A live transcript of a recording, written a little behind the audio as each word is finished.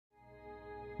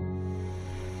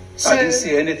I didn't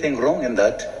see anything wrong in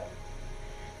that.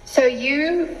 So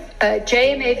you,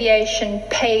 JM Aviation,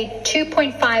 paid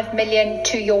 2.5 million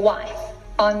to your wife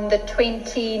on the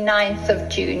 29th of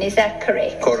June. Is that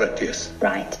correct? Correct, yes.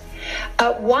 Right.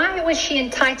 Why was she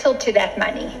entitled to that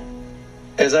money?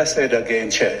 As I said again,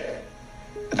 Chair,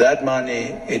 that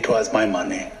money, it was my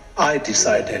money. I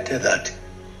decided that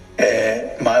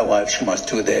my wife, she must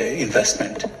do the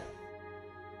investment.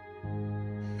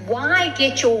 Why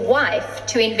get your wife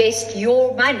to invest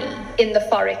your money in the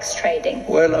Forex trading?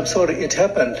 Well, I'm sorry, it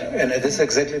happened, and it is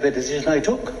exactly the decision I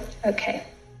took. Okay.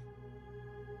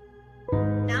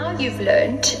 Now you've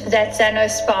learned that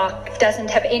Zanospark doesn't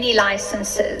have any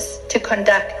licenses to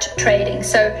conduct trading,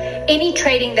 so any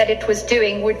trading that it was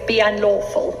doing would be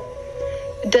unlawful.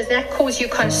 Does that cause you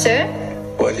concern?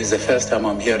 Well, it's the first time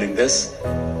I'm hearing this.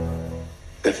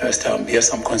 The first time,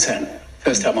 yes, I'm concerned.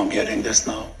 First time I'm hearing this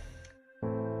now.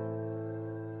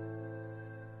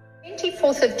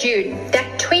 24th of June,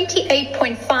 that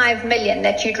 28.5 million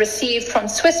that you'd received from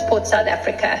Swissport South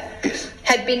Africa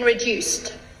had been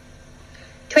reduced.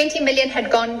 20 million had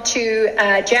gone to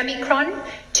Jamicron,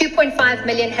 2.5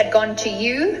 million had gone to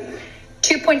you,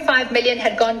 2.5 million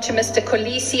had gone to Mr.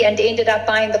 Kolisi and ended up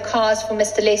buying the cars for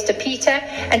Mr. Lester Peter,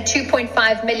 and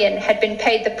 2.5 million had been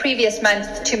paid the previous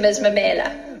month to Ms.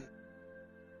 Mamela.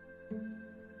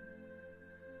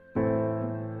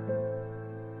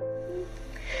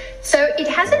 So it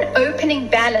has an opening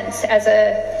balance as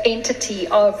an entity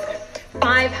of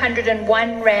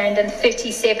 501 Rand and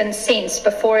 37 cents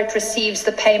before it receives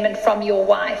the payment from your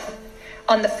wife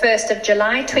on the 1st of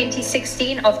July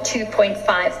 2016 of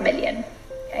 2.5 million.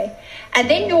 Okay. And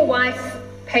then your wife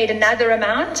paid another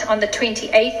amount on the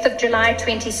 28th of July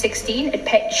 2016.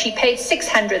 She paid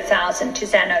 600,000 to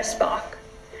Zanospark.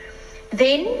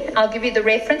 Then, I'll give you the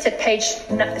reference at page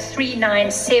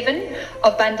 397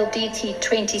 of Bundle DT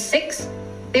 26.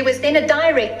 There was then a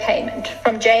direct payment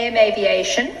from JM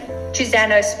Aviation to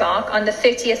Zanospark on the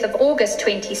 30th of August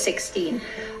 2016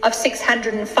 of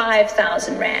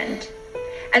 605,000 Rand.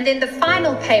 And then the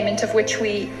final payment of which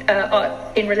we are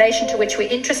in relation to which we're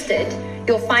interested,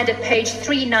 you'll find at page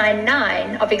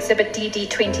 399 of Exhibit DD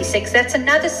 26. That's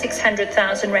another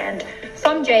 600,000 Rand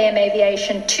from JM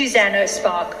Aviation to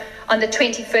Zanospark on the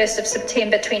 21st of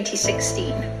September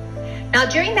 2016. Now,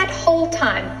 during that whole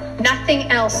time, nothing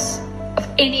else of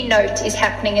any note is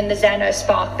happening in the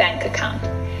Zanospark bank account.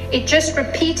 It just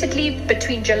repeatedly,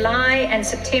 between July and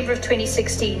September of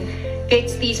 2016,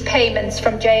 gets these payments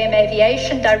from JM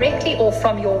Aviation directly or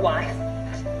from your wife.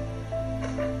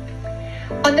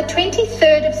 On the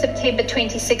 23rd of September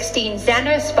 2016,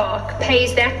 Zanospark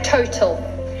pays that total.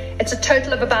 It's a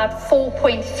total of about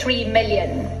 4.3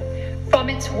 million. From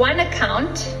its one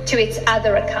account to its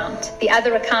other account. The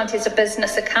other account is a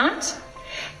business account,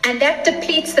 and that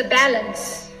depletes the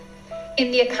balance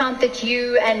in the account that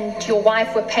you and your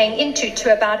wife were paying into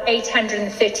to about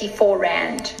 834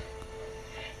 Rand.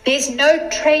 There's no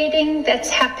trading that's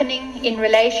happening in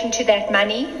relation to that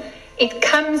money. It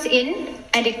comes in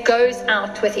and it goes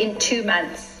out within 2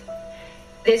 months.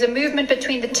 There's a movement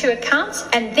between the two accounts,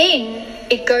 and then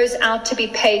it goes out to be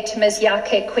paid to Ms.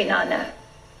 Yake Kwinana.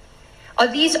 Are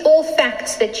these all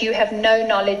facts that you have no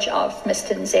knowledge of,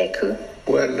 Mr. Ndzeku?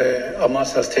 Well, I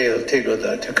must have tell you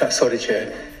that, sorry,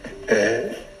 Chair,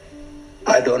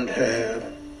 I don't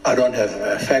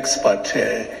have facts, but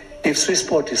if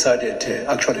Swissport decided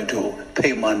actually to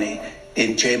pay money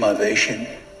in JM Aviation,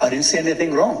 I didn't see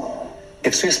anything wrong.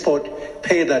 If Swissport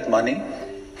paid that money,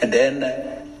 and then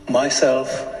myself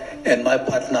and my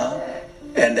partner,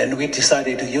 and then we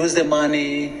decided to use the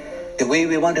money the way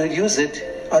we want to use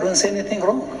it, I don't see anything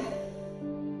wrong.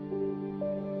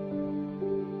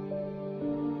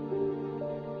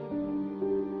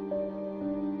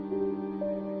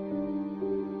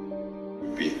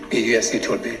 Yes, it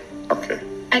will be. Okay.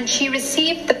 And she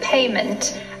received the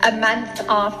payment a month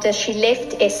after she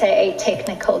left SAA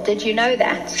Technical. Did you know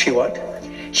that? She what?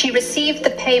 She received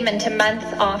the payment a month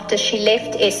after she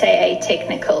left SAA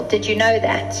Technical. Did you know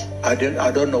that? I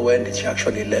don't know when did she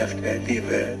actually leave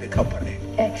the company.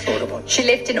 Okay. She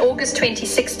left in August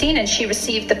 2016, and she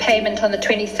received the payment on the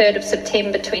 23rd of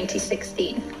September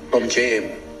 2016. From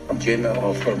JM? From JM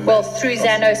or from... Well, through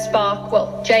Zanospark.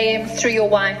 Well, JM through your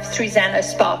wife, through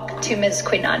Zanospark to Ms.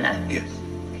 Kwinana. Yes.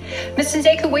 Mr.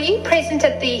 Ndzeku, were you present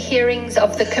at the hearings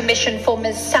of the Commission for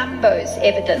Ms. Sambo's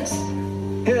evidence?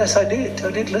 Yes, I did.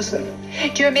 I did listen.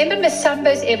 Do you remember Ms.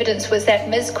 Sambo's evidence was that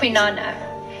Ms. Kwinana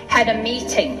had a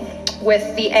meeting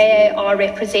with the AAR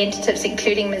representatives,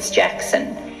 including Ms.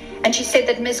 Jackson. And she said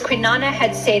that Ms. Kwinana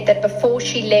had said that before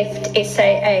she left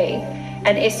SAA,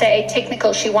 and SAA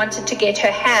Technical, she wanted to get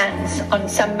her hands on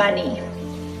some money.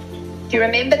 Do you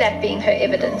remember that being her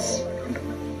evidence?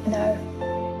 No.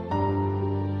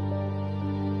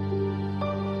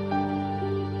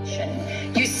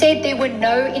 You said there were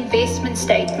no investment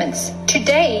statements.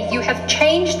 Today, you have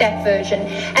changed that version,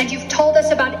 and you've told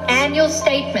us about annual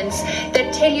statements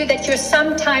that tell you that you're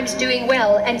sometimes doing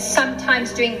well and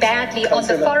sometimes doing badly on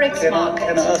the forex market.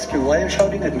 Can I ask you, why are you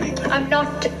shouting at me? I'm not,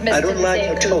 Mr. I don't like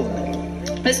your tone.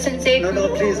 Mr. Ndzeku.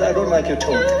 No, please, I don't like your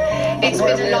tone. It's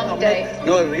been a long day.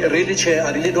 No, really, Chair,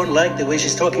 I really don't like the way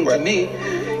she's talking to me.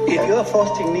 If you're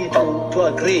forcing me to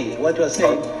agree what you're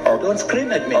saying, don't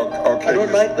scream at me. Okay, I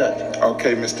don't like that.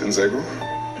 Okay, Mr. Ndzeku.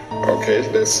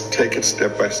 Okay, let's take it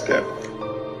step by step.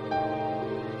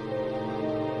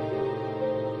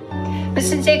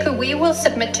 Mr. Ndzeku, we will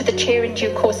submit to the chair in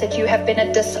due course that you have been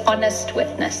a dishonest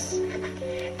witness,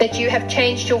 that you have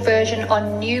changed your version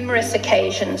on numerous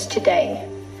occasions today.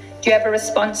 Do you have a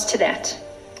response to that?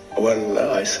 Well,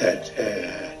 I said,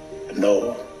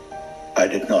 no, I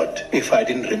did not. If I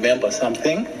didn't remember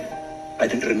something, I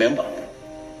didn't remember.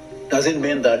 Doesn't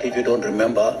mean that if you don't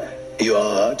remember, you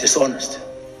are dishonest.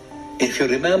 If you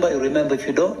remember, you remember. If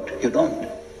you don't, you don't.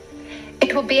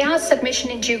 It will be our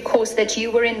submission in due course that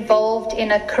you were involved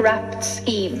in a corrupt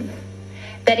scheme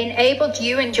that enabled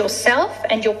you and yourself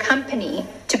and your company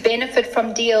to benefit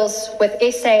from deals with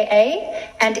SAA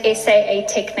and SAA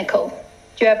Technical.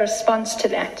 Do you have a response to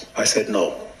that? I said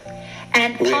no.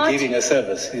 And we were giving a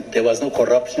service. There was no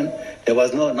corruption. There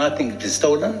was nothing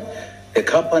stolen. The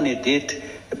company did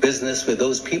business with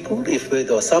those people. If there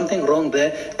was something wrong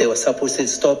there, they were supposed to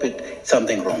stop it.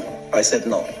 Something wrong. I said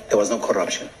no. There was no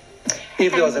corruption.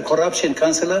 If there was a corruption,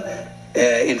 Councillor,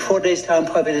 in 4 days' time,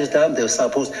 5 days' time,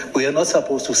 we are not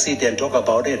supposed to sit and talk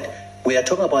about it. We are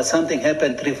talking about something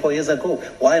happened 3-4 years ago.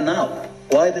 Why now?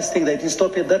 Why this thing? They didn't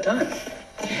stop it at that time.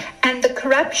 And the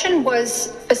corruption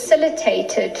was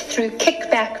facilitated through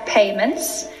kickback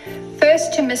payments,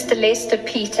 first to Mr. Lester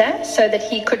Peter so that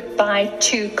he could buy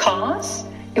 2 cars.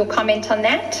 Your comment on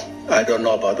that? I don't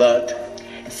know about that.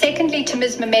 Secondly, to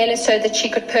Ms. Mamela so that she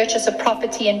could purchase a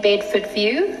property in Bedford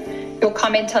View. Your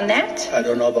comment on that? I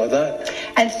don't know about that.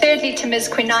 And thirdly, to Ms.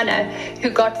 Kwinana,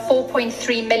 who got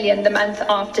 4.3 million the month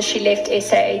after she left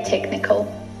SAA Technical.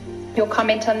 Your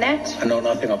comment on that? I know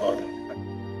nothing about it.